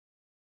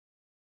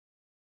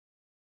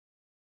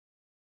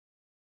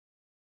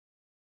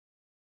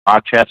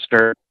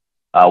Rochester.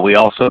 We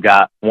also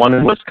got one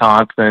in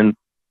Wisconsin,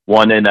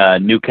 one in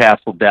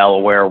Newcastle,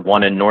 Delaware,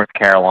 one in North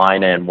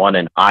Carolina, and one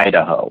in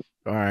Idaho.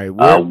 All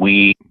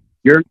right.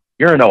 You're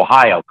in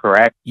Ohio,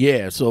 correct?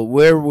 Yeah. So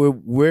where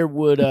would we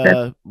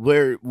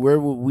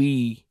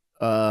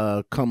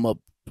come up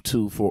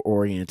to for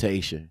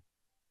orientation?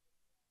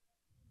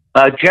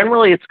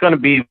 Generally, it's going to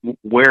be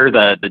where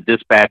the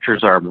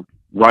dispatchers are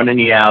running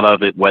you out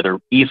of it, whether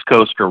East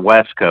Coast or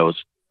West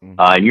Coast.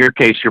 In your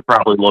case, you're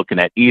probably looking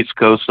at East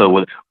Coast,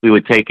 so we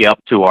would take you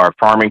up to our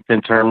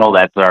Farmington terminal.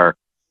 That's our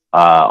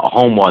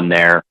home one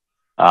there,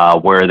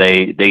 where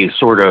they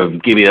sort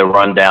of give you a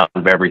rundown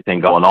of everything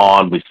going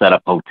on. We set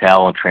up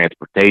hotel and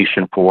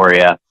transportation for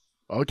you.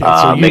 Okay,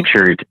 so make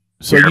sure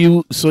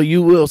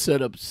you will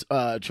set up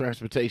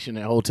transportation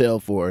and hotel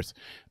for us.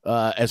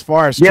 As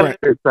far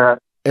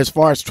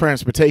as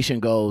transportation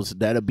goes,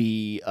 that'll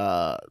be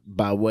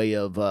by way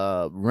of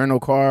rental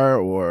car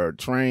or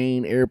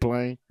train,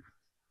 airplane.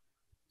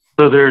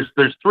 So there's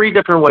three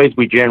different ways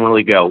we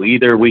generally go.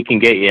 Either we can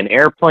get you an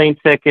airplane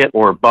ticket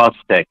or a bus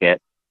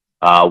ticket.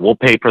 We'll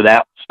pay for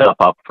that stuff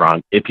up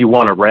front. If you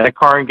want to rent a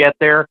car and get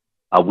there,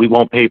 we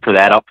won't pay for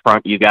that up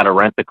front. You got to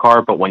rent the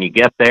car, but when you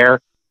get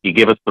there, you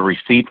give us the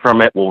receipt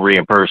from it. We'll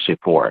reimburse you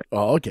for it.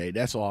 Oh, okay,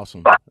 that's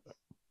awesome.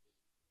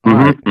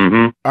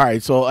 All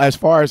right. So as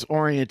far as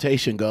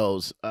orientation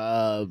goes,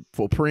 for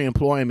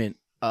pre-employment,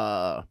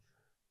 what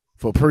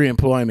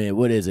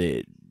is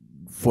it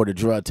for the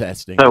drug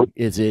testing? So,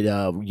 is it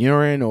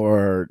urine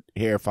or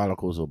hair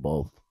follicles or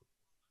both?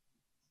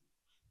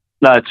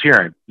 No, it's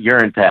urine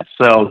test.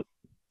 So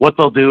what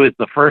they'll do is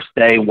the first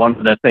day, one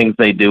of the things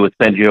they do is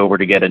send you over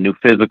to get a new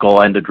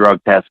physical and a drug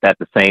test at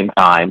the same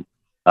time.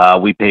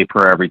 We pay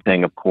for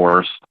everything, of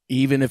course.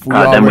 Even if we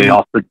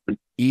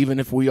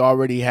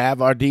already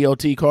have our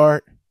DOT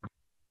card?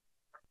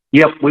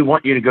 Yep, we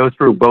want you to go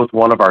through both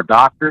one of our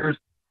doctors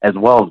as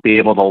well as be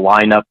able to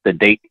line up the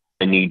date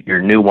and need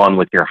your new one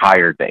with your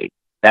higher date.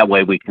 That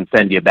way we can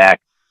send you back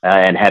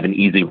and have an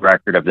easy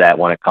record of that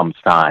when it comes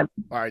time.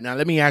 All right, now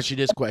let me ask you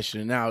this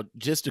question. Now,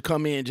 just to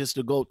come in, just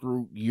to go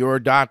through your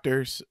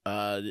doctors,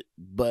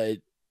 but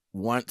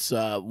once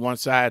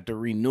I have to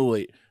renew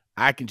it,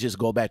 I can just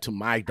go back to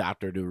my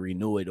doctor to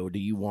renew it, or do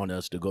you want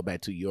us to go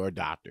back to your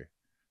doctor?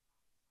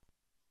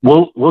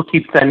 We'll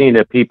keep sending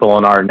to people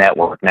in our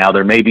network. Now,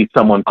 there may be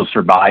someone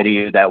closer by to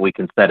you that we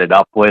can set it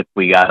up with.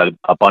 We got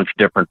a bunch of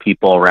different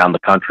people around the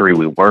country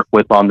we work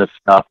with on this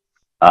stuff.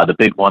 The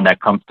big one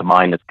that comes to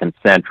mind is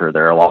Concentra.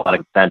 There are a lot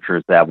of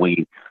Concentras that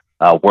we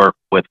work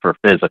with for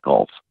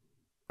physicals.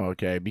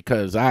 Okay,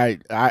 because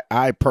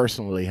I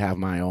personally have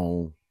my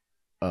own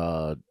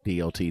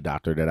DOT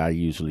doctor that I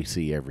usually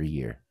see every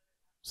year.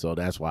 So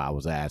that's why I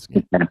was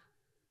asking. All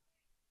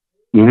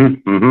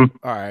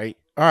right.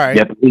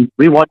 Yeah,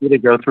 we want you to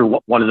go through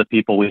one of the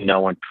people we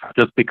know, and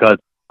just because,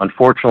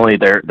 unfortunately,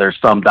 there's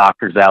some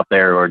doctors out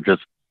there who are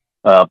just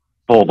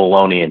full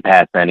baloney and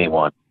pass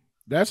anyone.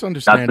 That's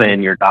understandable. Not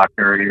saying your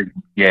doctor.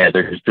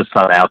 There's just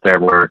some out there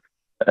where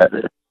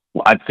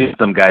I've seen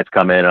some guys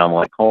come in, and I'm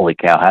like, holy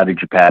cow, how did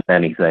you pass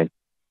anything?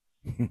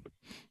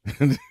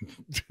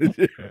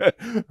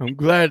 I'm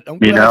glad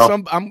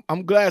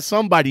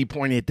somebody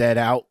pointed that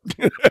out.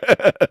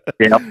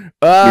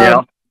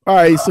 Yeah. All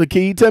right, so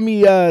can you tell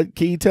me a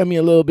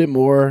little bit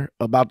more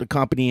about the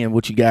company and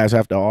what you guys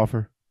have to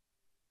offer?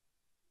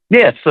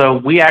 Yeah, so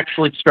we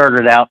actually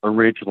started out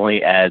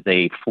originally as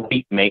a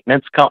fleet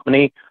maintenance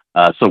company,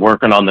 so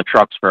working on the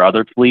trucks for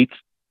other fleets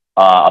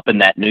up in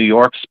that New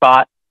York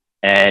spot.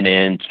 And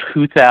in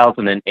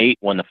 2008,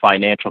 when the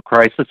financial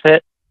crisis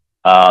hit,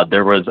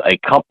 there was a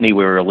company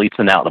we were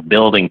leasing out a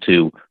building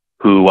to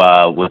who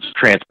was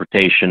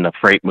transportation, a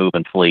freight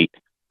moving fleet.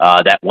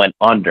 That went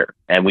under.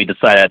 And we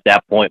decided at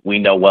that point, we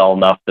know well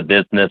enough the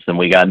business and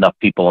we got enough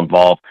people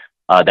involved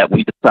that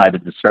we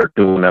decided to start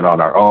doing it on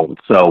our own.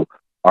 So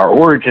our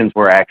origins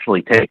were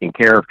actually taking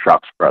care of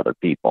trucks for other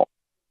people.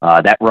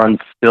 That runs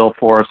still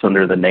for us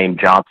under the name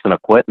Johnson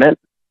Equipment.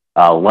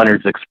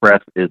 Leonard's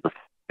Express is the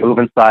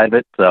moving side of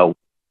it. So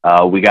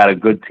we got a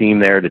good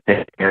team there to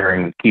take care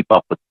and keep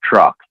up with the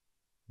trucks.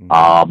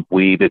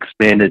 We've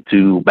expanded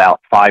to about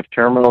 5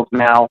 terminals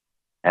now.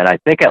 And I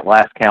think at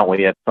last count,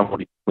 we have somewhere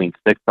between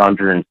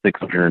 600 and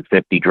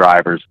 650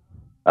 drivers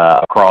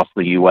across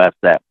the U.S.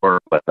 that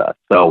work with us.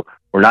 So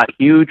we're not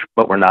huge,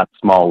 but we're not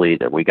small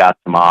either. We got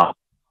some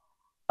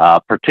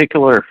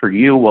particular for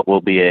you, what will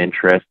be of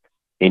interest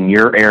in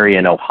your area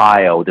in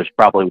Ohio, there's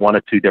probably 1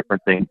 or 2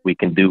 different things we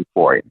can do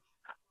for you.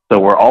 So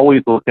we're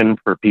always looking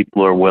for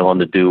people who are willing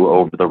to do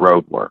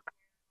over-the-road work.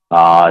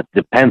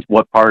 Depends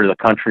what part of the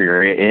country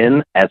you're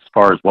in as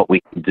far as what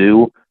we can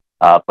do.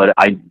 But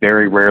I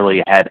very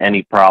rarely had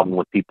any problem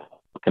with people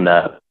looking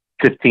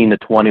 15 to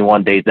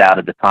 21 days out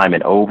at a time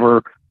and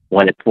over.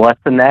 When it's less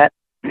than that,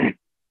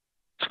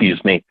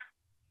 excuse me,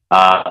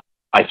 I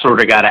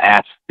sort of got to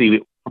ask,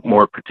 see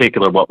more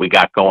particular what we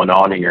got going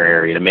on in your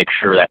area to make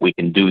sure that we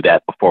can do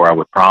that before I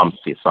would promise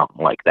you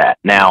something like that.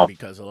 Now,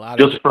 because a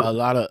lot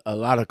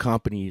of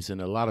companies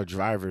and a lot of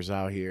drivers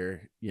out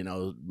here,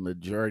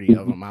 majority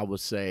of them, I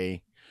would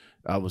say,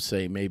 I would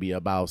say maybe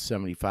about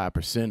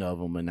 75% of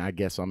them, and I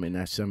guess I'm in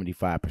that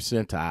 75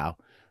 percentile.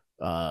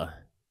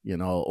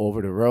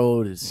 Over the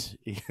road is,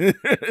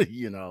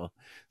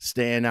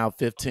 staying out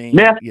 15,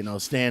 Yeah.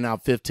 staying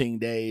out 15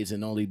 days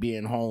and only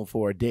being home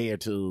for a day or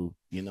two.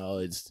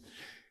 It's,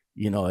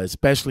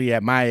 especially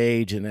at my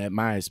age and at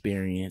my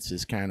experience,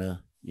 it's kind of,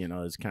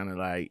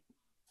 like,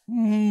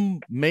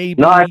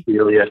 maybe. No, I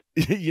feel you.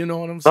 You know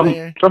what I'm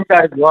saying? Some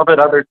guys love it,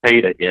 others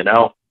hate it.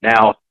 Now,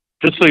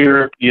 just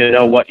so you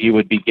know what you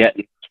would be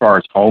getting as far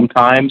as home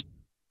time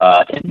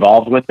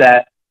involved with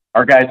that.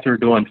 Our guys who are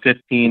doing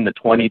 15 to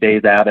 20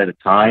 days out at a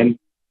time,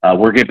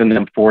 we're giving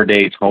them 4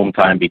 days home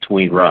time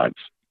between runs.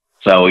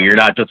 So you're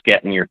not just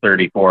getting your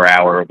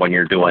 34-hour when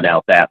you're doing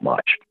out that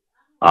much.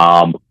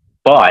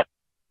 But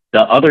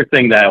the other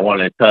thing that I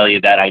want to tell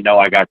you that I know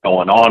I got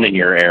going on in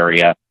your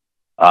area,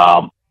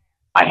 I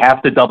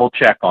have to double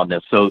check on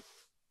this. So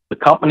the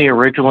company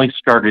originally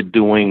started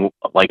doing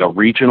like a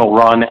regional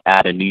run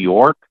out of New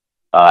York,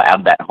 out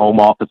of that home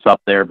office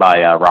up there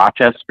by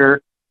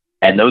Rochester.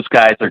 And those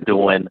guys are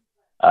doing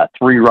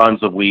 3 runs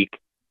a week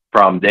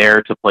from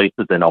there to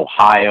places in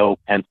Ohio,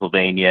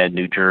 Pennsylvania,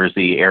 New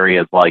Jersey,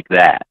 areas like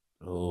that.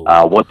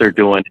 What they're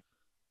doing,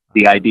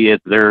 the idea is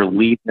they're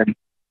leaving.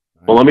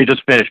 Well, let me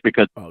just finish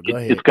because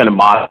it's going to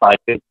modify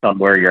based on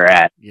where you're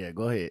at. Yeah,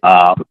 go ahead.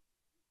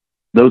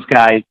 Those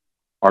guys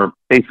are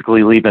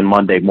basically leaving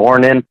Monday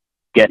morning,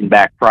 getting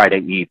back Friday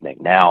evening.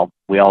 Now,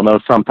 we all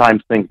know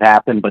sometimes things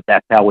happen, but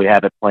that's how we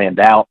have it planned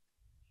out.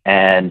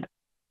 And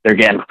they're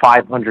getting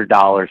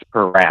 $500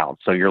 per round.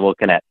 So you're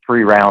looking at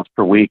 3 rounds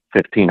per week,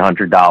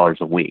 $1,500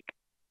 a week.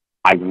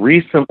 I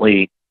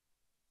recently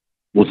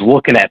was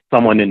looking at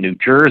someone in New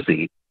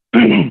Jersey,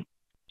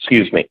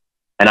 excuse me,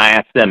 and I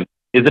asked them,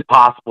 is it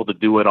possible to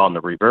do it on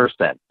the reverse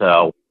end?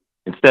 So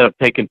instead of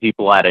taking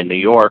people out of New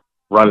York,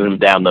 running them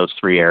down those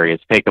 3 areas,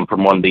 take them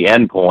from one of the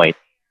endpoints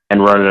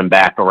and running them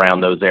back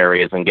around those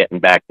areas and getting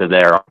back to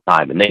there on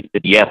time. And they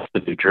said yes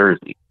to New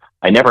Jersey.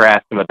 I never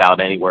asked them about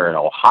anywhere in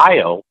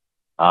Ohio,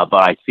 but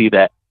I see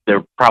that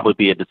there'd probably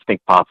be a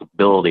distinct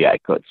possibility I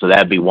could. So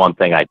that'd be one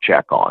thing I'd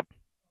check on.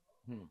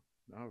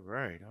 All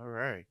right.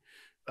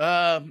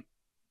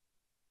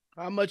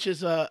 How much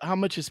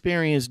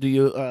experience do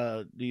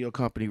your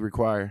company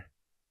require?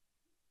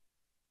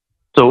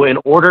 So in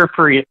order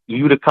for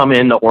you to come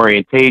into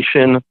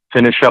orientation,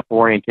 finish up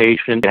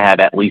orientation, and have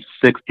at least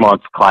 6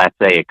 months Class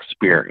A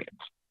experience.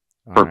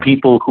 For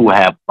people who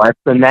have less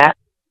than that,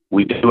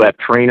 we do have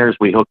trainers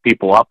we hook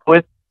people up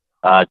with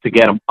to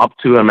get them up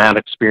to an amount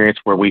of experience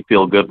where we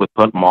feel good with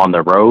putting them on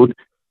the road.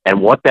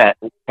 And what that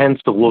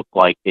tends to look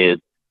like is,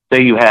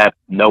 say you have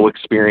no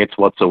experience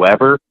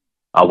whatsoever,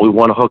 we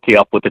want to hook you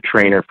up with a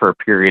trainer for a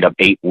period of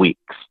 8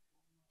 weeks.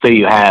 Say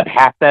you have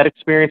half that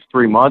experience,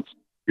 3 months,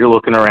 you're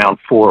looking around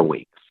 4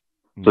 weeks.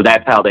 So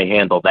that's how they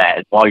handle that.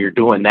 And while you're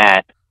doing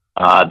that,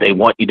 they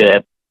want you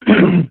to,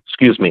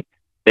 excuse me,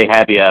 they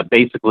have you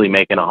basically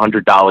making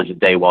 $100 a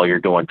day while you're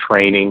doing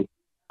training.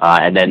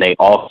 And then they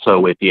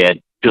also, if you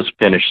had just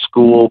finished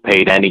school,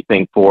 paid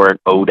anything for it,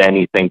 owed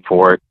anything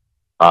for it,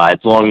 as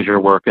long as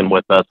you're working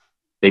with us,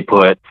 they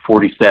put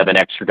 $47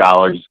 extra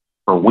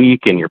per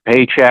week in your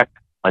paycheck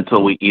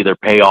until we either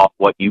pay off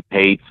what you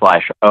paid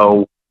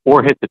 /owe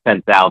or hit the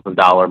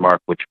 $10,000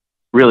 mark, which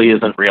really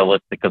isn't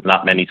realistic because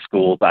not many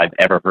schools I've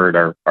ever heard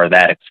are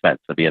that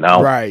expensive,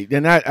 Right.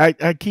 And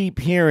I keep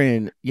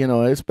hearing,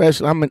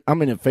 especially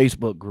I'm in a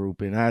Facebook group,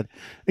 and I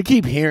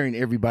keep hearing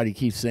everybody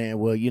keep saying,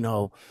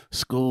 well,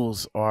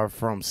 schools are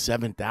from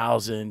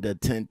 $7,000 to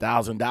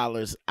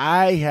 $10,000.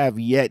 I have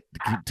yet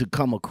to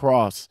come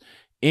across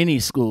any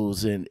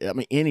schools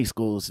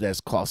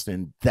that's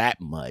costing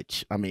that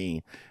much. I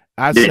mean,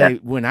 I say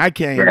when I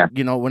came,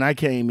 when I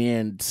came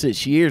in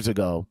 6 years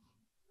ago,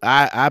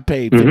 I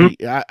paid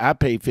I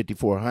paid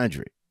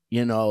 $5,400.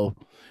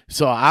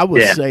 So I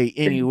would say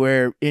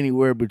anywhere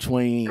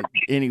between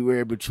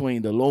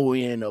the low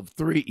end of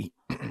 3,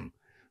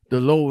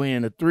 to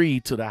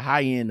the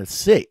high end of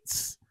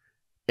 6,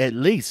 at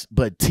least.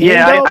 But 10,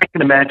 I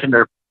can imagine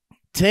they're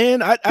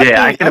 10. I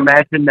can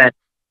imagine that.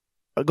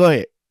 Go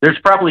ahead. There's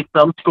probably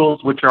some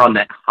schools which are on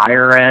that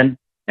higher end,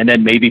 and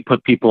then maybe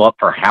put people up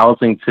for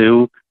housing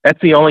too. That's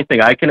the only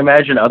thing I can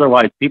imagine.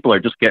 Otherwise, people are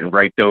just getting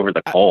raked over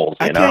the coals.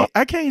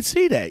 I can't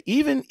see that.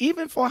 Even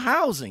for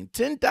housing,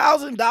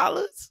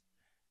 $10,000.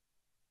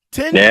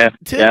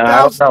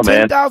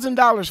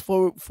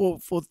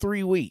 $10,000 for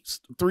 3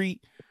 weeks.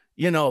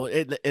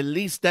 At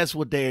least that's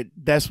what their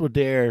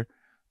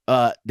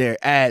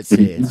ad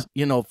says.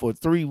 For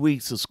 3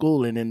 weeks of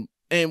schooling,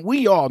 and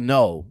we all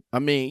know. I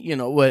mean,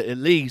 at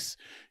least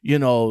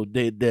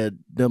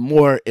the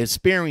more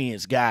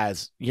experienced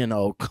guys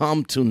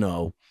come to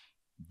know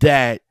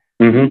that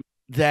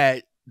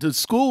that the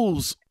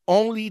schools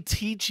only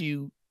teach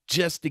you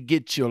just to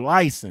get your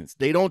license.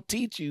 They don't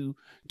teach you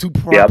to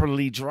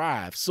properly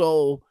drive.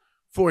 So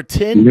for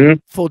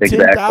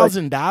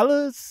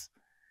 $10,000,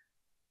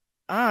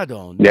 I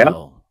don't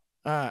know.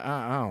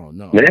 I don't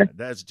know. Yeah.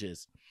 That's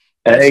just.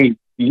 Hey,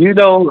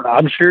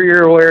 I'm sure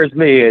you're aware as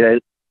me.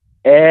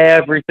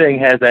 everything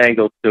has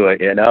angles to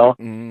it, you know?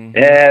 Mm-hmm.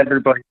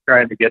 Everybody's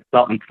trying to get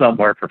something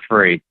somewhere for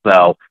free.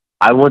 So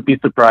I wouldn't be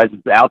surprised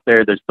if out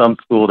there's some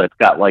school that's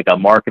got like a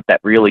market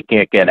that really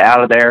can't get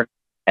out of there,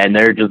 and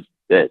they're just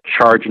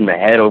charging the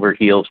head over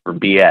heels for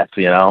BS,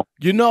 you know?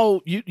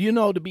 You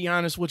know, to be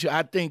honest with you,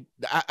 I think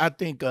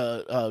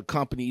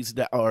companies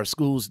that are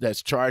schools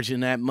that's charging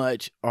that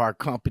much are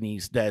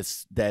companies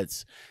that's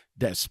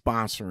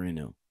sponsoring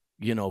them.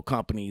 You know,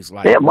 companies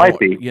like It might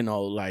be, you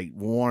know, like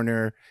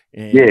Warner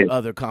and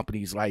other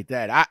companies like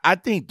that. I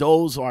think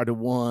those are the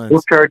ones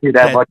we'll charge you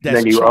that much, and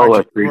then you owe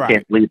us, so you right,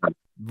 can't leave us.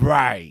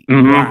 right,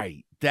 Mm-hmm.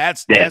 right.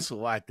 That's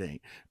what I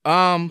think.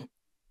 All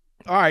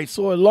right,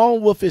 so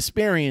along with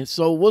experience,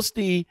 so what's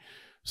the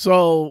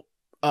for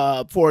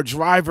a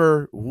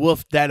driver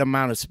with that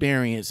amount of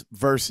experience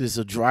versus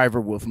a driver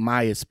with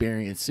my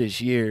experience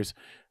 6 years,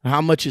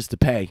 how much is the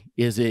pay?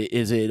 Is it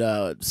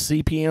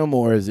CPM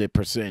or is it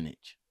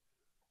percentage?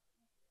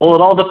 Well,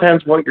 it all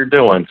depends what you're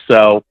doing.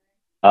 So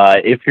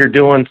if you're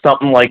doing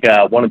something like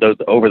one of those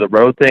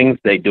over-the-road things,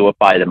 they do it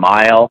by the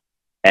mile.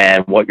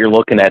 And what you're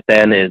looking at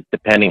then is,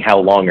 depending how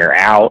long you're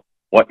out,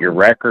 what your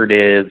record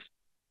is,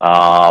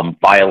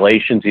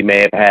 violations you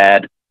may have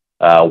had,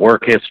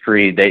 work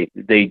history.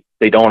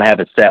 They don't have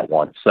a set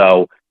one.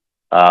 So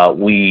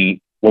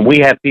when we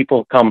have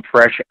people come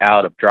fresh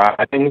out of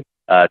driving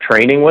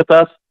training with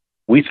us,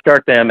 we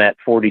start them at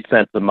 40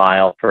 cents a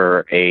mile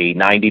for a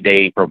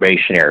 90-day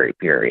probationary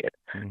period.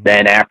 Mm-hmm.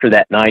 Then after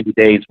that 90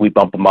 days, we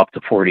bump them up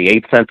to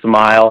 48 cents a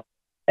mile.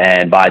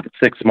 And by the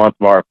 6-month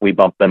mark, we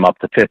bump them up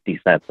to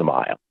 50 cents a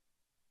mile.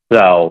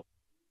 So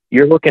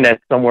you're looking at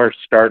somewhere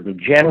starting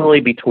generally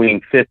between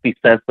 50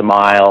 cents a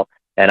mile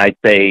and I'd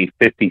say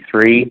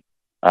 53,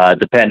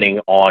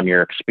 depending on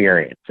your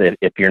experience,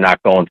 if you're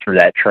not going through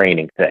that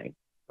training thing.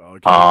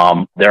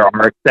 Okay. There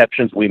are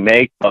exceptions we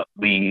make, but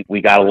we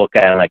got to look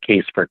at it on a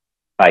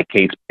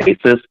case-by-case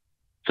basis.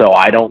 So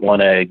I don't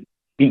want to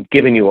be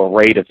giving you a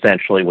rate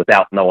essentially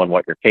without knowing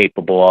what you're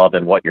capable of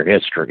and what your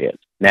history is.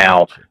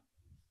 Now,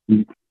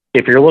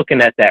 if you're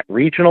looking at that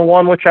regional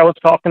one, which I was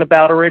talking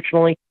about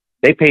originally,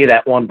 they pay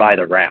that one by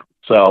the round.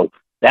 So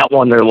that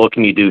one, they're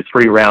looking to do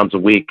 3 rounds a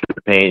week.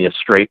 They're paying you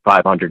straight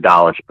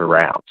 $500 per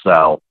round.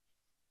 So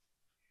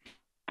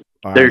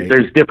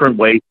there's different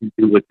ways to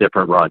do with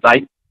different runs.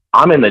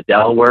 I'm in the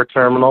Delaware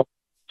terminal,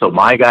 so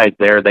my guys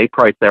there, they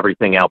price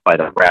everything out by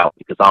the route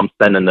because I'm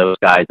sending those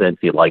guys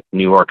into like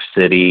New York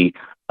City,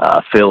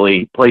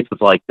 Philly, places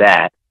like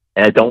that,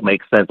 and it don't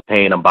make sense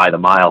paying them by the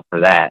mile for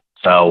that.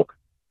 So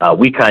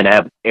we kind of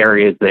have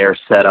areas there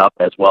set up,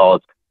 as well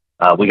as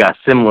we got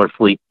similar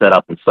fleets set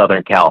up in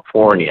Southern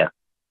California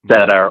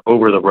that are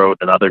over the road,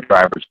 and other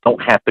drivers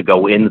don't have to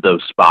go into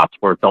those spots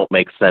where it don't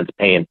make sense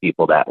paying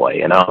people that way,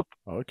 you know?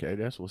 Okay,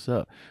 that's what's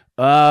up.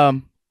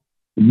 All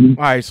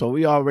right, so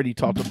we already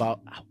talked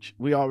about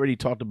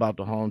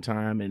the home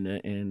time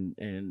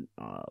and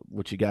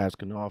what you guys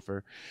can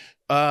offer.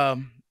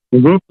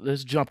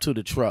 Let's jump to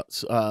the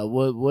trucks.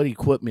 What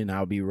equipment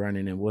I'll be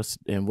running, and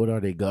what are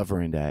they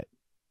governed at?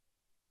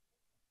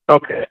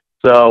 Okay,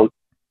 so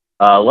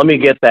let me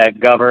get that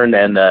governed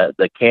and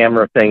the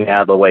camera thing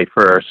out of the way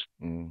first.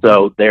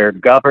 So they're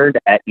governed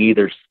at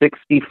either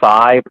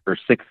 65 or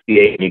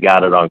 68, and you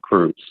got it on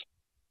cruise.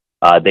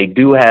 They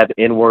do have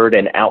inward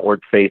and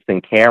outward facing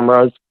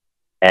cameras,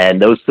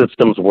 and those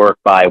systems work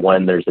by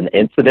when there's an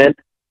incident,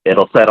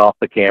 it'll set off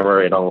the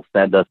camera. It'll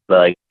send us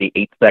the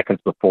 8 seconds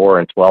before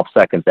and 12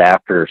 seconds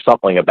after, or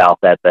something about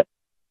that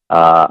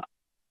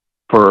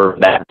for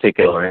that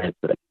particular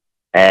incident.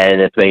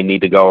 And if they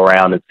need to go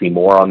around and see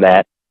more on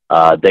that,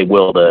 they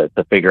will to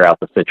figure out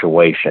the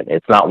situation.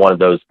 It's not one of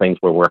those things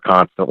where we're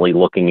constantly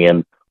looking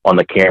in on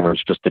the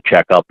cameras just to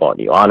check up on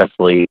you.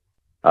 Honestly,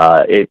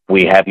 if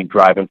we have you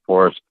driving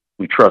for us,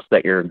 we trust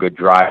that you're a good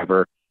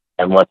driver.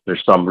 Unless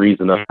there's some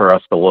reason for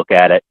us to look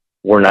at it,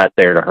 we're not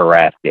there to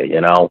harass you,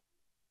 you know?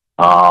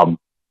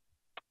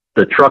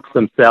 The trucks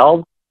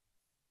themselves,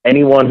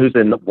 anyone who's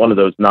in one of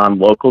those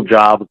non-local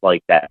jobs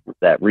like that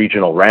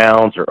regional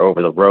rounds or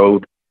over the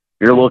road,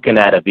 you're looking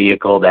at a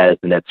vehicle that is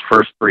in its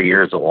first 3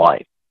 years of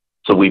life.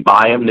 So we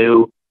buy them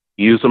new,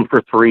 use them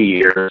for 3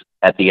 years.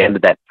 At the end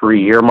of that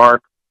 3-year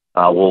mark,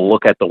 we'll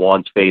look at the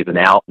ones phasing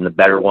out, and the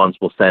better ones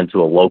we'll send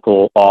to a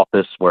local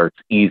office where it's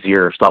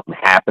easier if something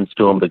happens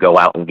to them to go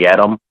out and get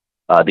them.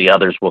 The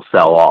others will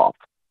sell off.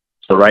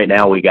 So right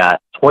now we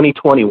got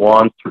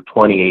 2021s through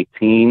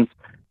 2018s,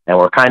 and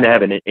we're kind of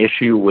having an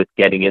issue with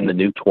getting in the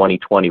new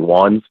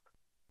 2021s.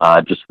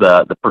 Just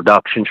the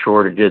production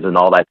shortages and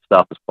all that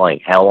stuff is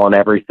playing hell on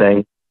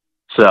everything.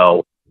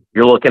 So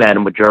you're looking at a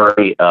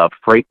majority of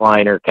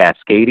Freightliner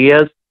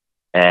Cascadias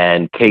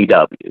and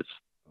KWs.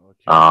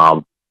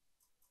 Okay.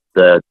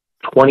 The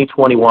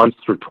 2021s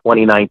through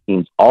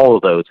 2019s, all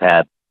of those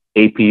have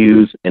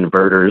APUs,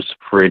 inverters,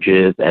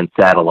 fridges, and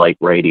satellite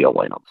radio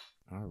in them.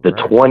 Right. The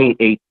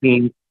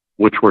 2018,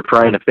 which we're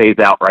trying to phase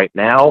out right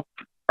now,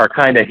 are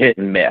kind of hit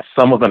and miss.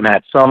 Some of them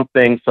have some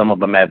things, some of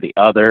them have the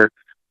other.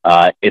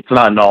 It's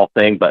not an all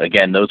thing, but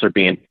again, those are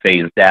being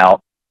phased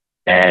out.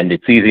 And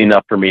it's easy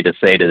enough for me to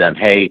say to them,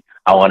 hey,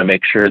 I want to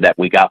make sure that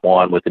we got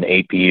one with an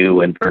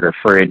APU, inverter,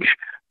 fridge,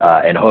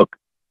 and hook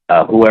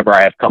whoever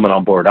I have coming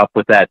on board up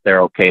with that.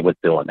 They're okay with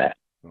doing that.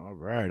 All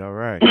right, all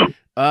right.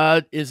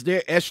 Is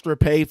there extra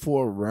pay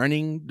for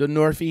running the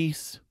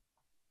Northeast?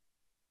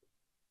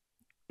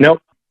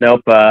 Nope.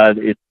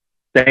 It's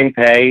same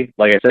pay.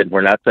 Like I said,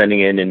 we're not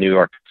sending in New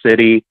York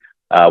City.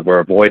 We're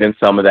avoiding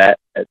some of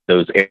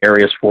those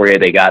areas for you.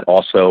 They got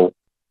also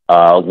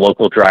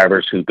local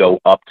drivers who go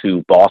up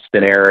to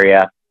Boston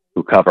area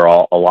who cover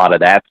a lot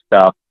of that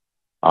stuff.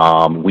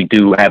 We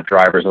do have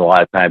drivers a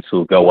lot of times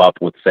who go up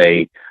with,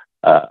 say,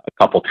 a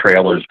couple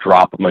trailers,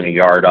 drop them in a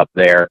yard up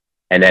there,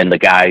 and then the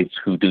guys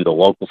who do the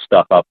local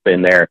stuff up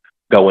in there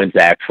go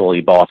into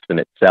actually Boston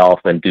itself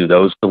and do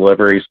those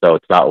deliveries. So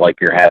it's not like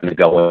you're having to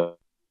go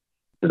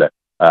to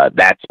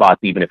that spot,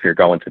 even if you're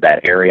going to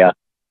that area.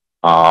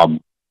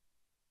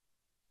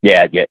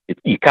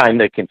 You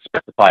kind of can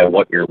specify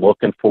what you're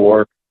looking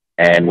for,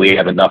 and we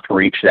have enough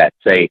reach that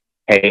say,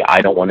 hey,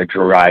 I don't want to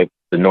drive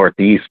the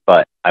Northeast,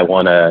 but I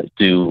want to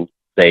do,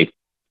 say,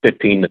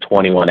 15 to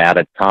 21 at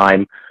a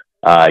time.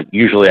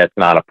 Usually that's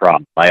not a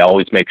problem. I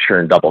always make sure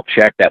and double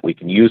check that we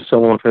can use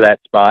someone for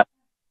that spot.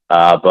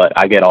 But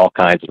I get all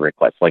kinds of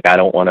requests. Like, I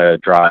don't want to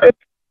drive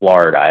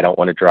Florida. I don't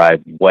want to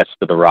drive west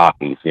of the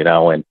Rockies,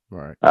 and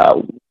right.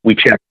 We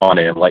check on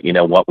it and let you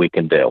know what we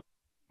can do.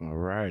 All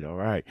right. All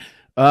right.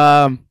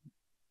 All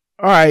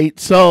right.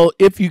 So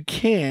if you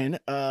can,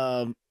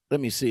 let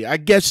me see. I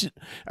guess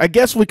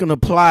we can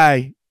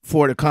apply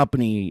for the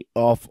company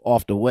off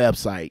the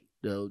website.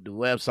 The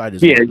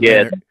website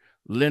is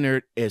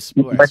Leonard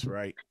Express,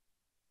 right?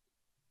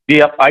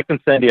 Yep, I can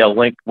send you a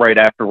link right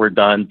after we're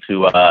done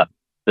to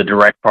the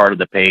direct part of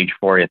the page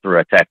for you through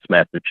a text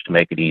message to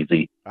make it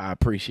easy. I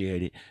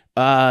appreciate it.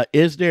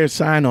 Is there a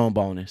sign-on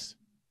bonus?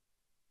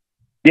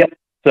 Yep.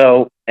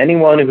 So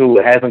anyone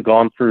who hasn't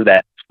gone through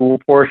that school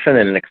portion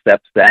and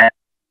accepts that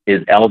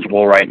is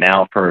eligible right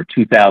now for a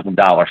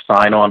 $2,000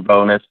 sign-on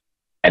bonus,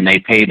 and they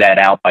pay that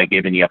out by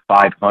giving you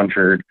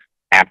 $500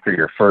 after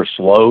your first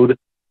load,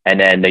 and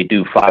then they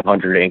do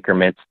 500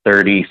 increments,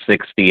 30,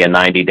 60, and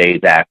 90 days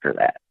after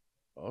that.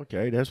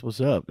 Okay, that's what's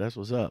up. That's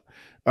what's up.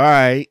 All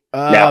right.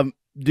 Now,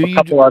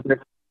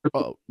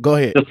 go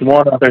ahead. Just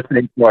one other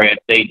thing for you.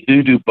 They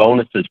do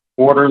bonuses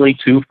quarterly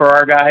too for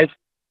our guys.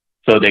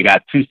 So they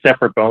got two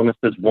separate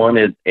bonuses. One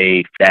is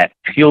that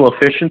fuel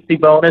efficiency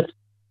bonus.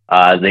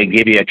 They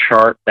give you a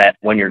chart that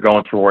when you're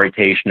going through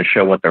orientation to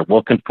show what they're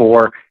looking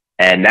for,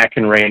 and that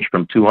can range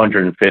from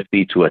 $250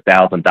 to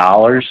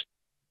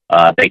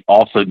 $1,000. They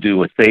also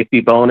do a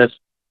safety bonus.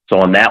 So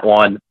on that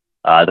one,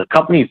 the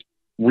company's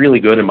really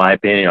good, in my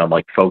opinion, on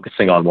like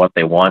focusing on what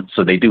they want.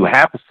 So they do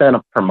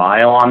 $0.50 per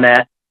mile on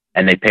that,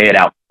 and they pay it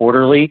out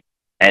quarterly.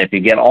 And if you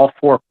get all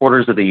 4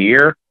 quarters of the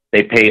year,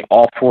 they pay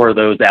all 4 of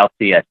those out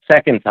to you a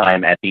second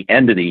time at the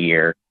end of the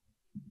year.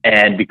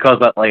 And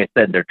because, like I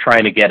said, they're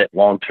trying to get it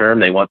long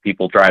term, they want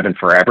people driving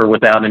forever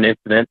without an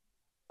incident.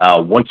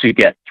 Once you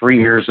get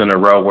 3 years in a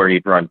row where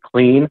you've run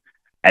clean,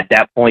 at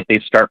that point they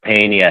start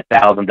paying you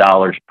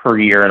 $1,000 per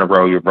year in a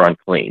row you've run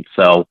clean.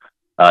 So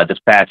this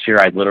past year,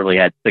 I literally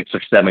had 6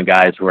 or 7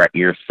 guys who were at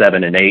year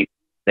 7 and 8.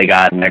 They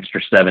got an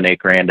extra $7-8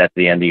 grand at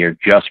the end of the year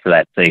just for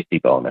that safety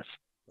bonus.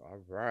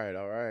 All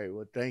right.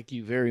 Well, thank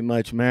you very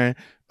much, man.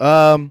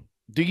 Do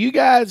you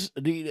guys?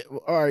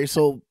 All right.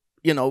 So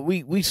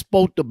we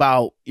spoke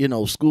about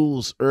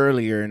schools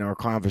earlier in our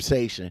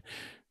conversation.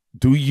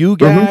 Do you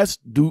guys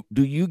do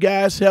you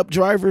guys help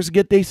drivers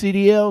get their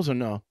CDLs or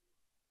no?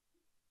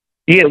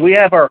 Yeah, we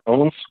have our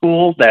own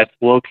school that's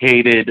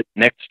located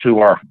next to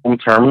our home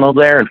terminal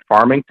there in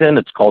Farmington.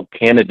 It's called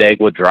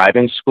Canandaigua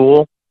Driving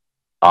School.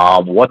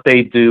 What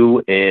they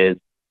do is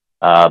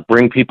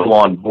bring people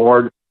on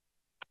board,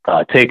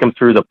 take them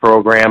through the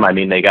program. I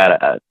mean, they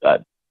got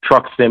a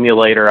truck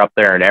simulator up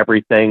there and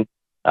everything.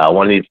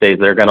 One of these days,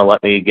 they're going to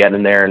let me get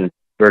in there and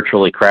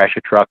virtually crash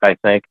a truck, I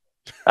think.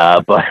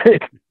 But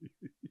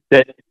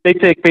they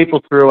take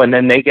people through, and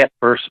then they get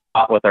first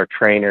spot with our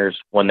trainers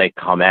when they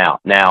come out.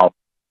 Now,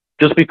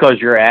 just because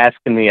you're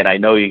asking me, and I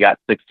know you got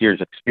 6 years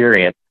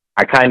experience,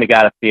 I kind of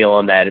got a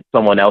feeling that it's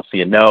someone else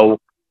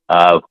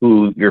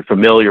who you're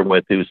familiar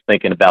with who's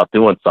thinking about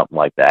doing something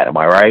like that. Am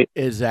I right?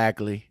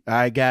 Exactly.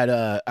 I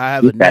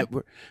have a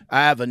network.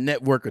 I have a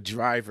network of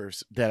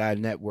drivers that I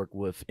network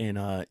with in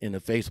a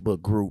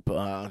Facebook group.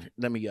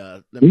 Let me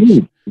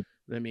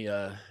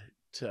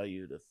tell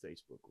you the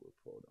Facebook group.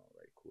 Hold on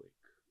right quick.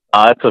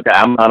 That's okay.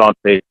 I'm not on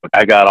Facebook.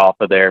 I got off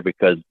of there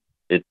because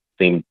it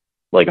seemed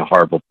like a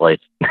horrible place.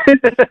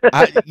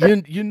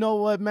 You know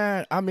what,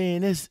 man? I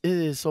mean, it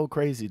is so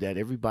crazy that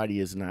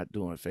everybody is not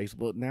doing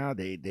Facebook now.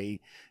 They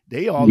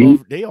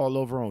all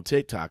over on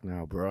TikTok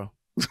now, bro.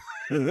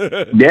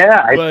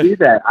 Yeah, I see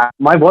that.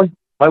 My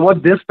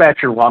one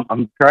dispatcher,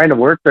 I'm trying to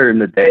work during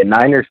the day,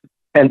 9 or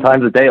 10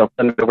 times a day, I'll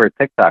send it over a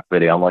TikTok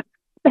video. I'm like,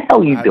 the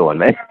hell are you doing,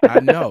 man? I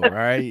know,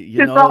 right?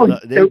 You know,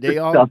 they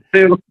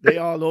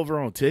all over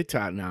on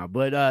TikTok now.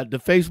 But the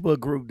Facebook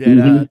group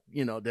that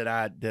you know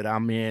that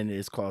I'm in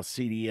is called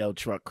CDL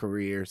Truck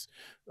Careers.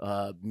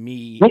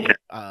 Me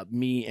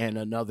and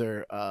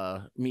another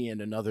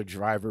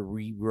driver,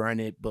 we run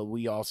it, but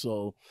we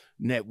also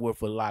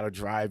network with a lot of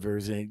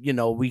drivers, and you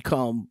know, we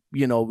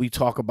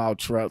talk about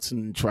trucks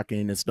and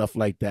trucking and stuff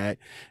like that.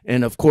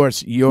 And of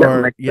course,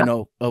 Leonards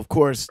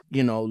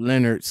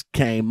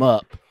came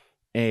up.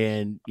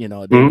 And you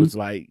know, they was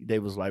like,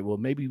 well,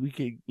 maybe we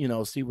could, you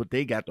know, see what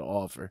they got to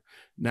offer.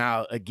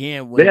 Now,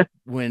 again,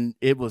 when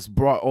it was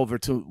brought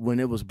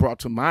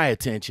to my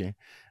attention,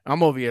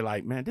 I'm over here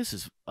like, man, this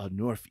is a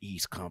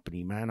Northeast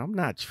company, man. I'm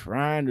not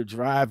trying to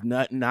drive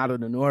nothing out of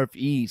the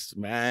Northeast,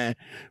 man.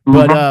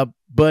 But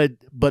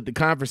the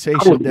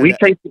conversation go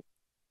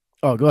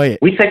ahead.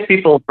 We take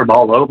people from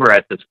all over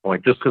at this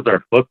point, just because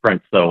our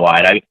footprint's so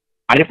wide.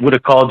 I would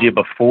have called you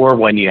before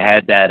when you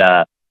had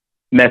that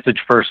message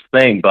first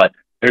thing, but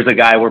there's a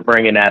guy we're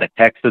bringing out of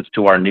Texas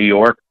to our New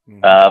York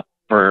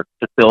for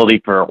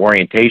facility for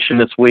orientation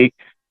this week,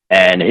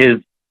 and his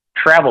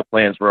travel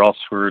plans were all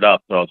screwed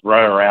up, so I was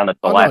running around at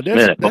the last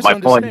minute. That's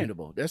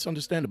understandable. That's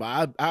understandable.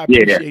 I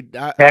appreciate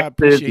I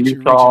appreciate you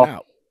reaching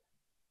out.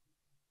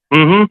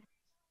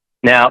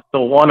 Now, the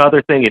one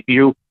other thing, if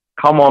you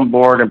come on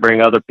board and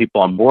bring other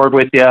people on board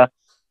with you,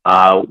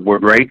 we're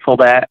grateful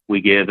that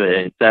we give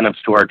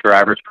incentives to our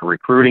drivers for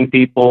recruiting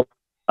people.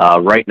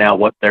 Right now,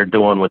 what they're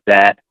doing with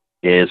that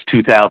is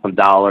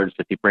 $2,000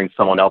 if you bring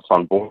someone else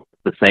on board,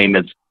 the same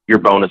as your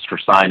bonus for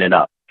signing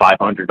up.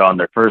 $500 on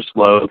their first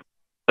load,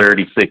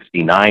 30,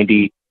 60,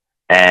 90.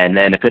 And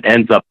then if it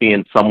ends up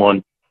being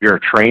someone you're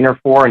a trainer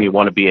for and you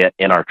want to be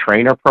in our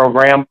trainer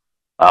program,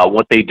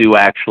 what they do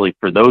actually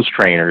for those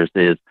trainers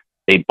is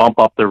they bump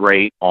up the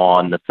rate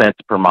on the cents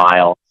per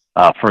mile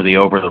for the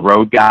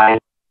over-the-road guys.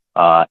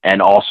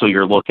 And also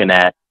you're looking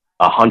at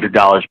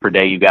 $100 per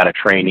day you got a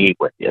trainee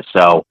with you.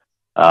 So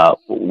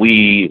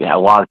we a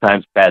lot of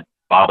times had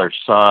fathers,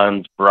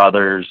 sons,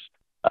 brothers,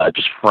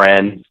 just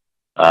friends.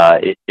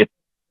 If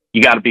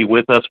you got to be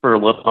with us for a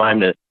little time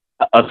to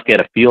us get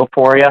a feel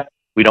for you.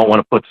 We don't want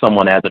to put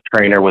someone as a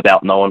trainer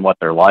without knowing what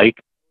they're like.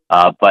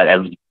 But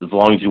as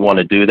long as you want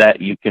to do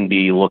that, you can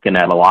be looking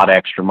at a lot of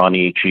extra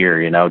money each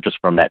year, you know, just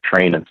from that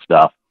training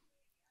stuff.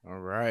 All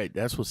right.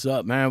 That's what's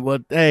up, man. Well,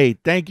 hey,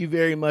 thank you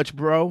very much,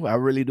 bro. I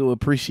really do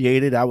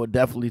appreciate it. I would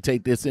definitely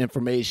take this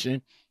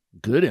information,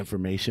 good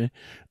information,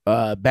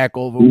 back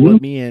over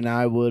with me, and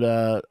I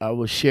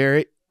would share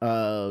it.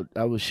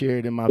 I will share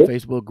it in my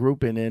Facebook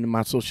group and in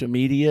my social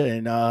media,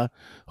 and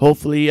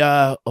hopefully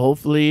it'll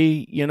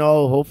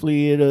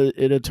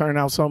turn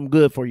out something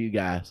good for you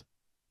guys.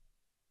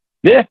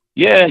 Yeah.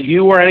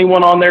 You or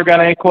anyone on there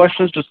got any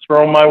questions? Just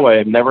throw them my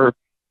way. I'm never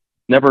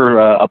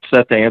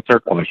upset to answer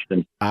a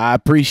question. I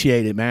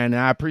appreciate it, man.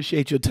 I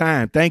appreciate your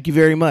time. Thank you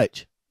very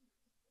much.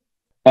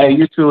 Hey,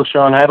 you too,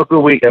 Sean. Have a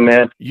good weekend,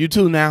 man. You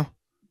too now.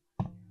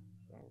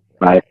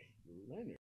 Bye.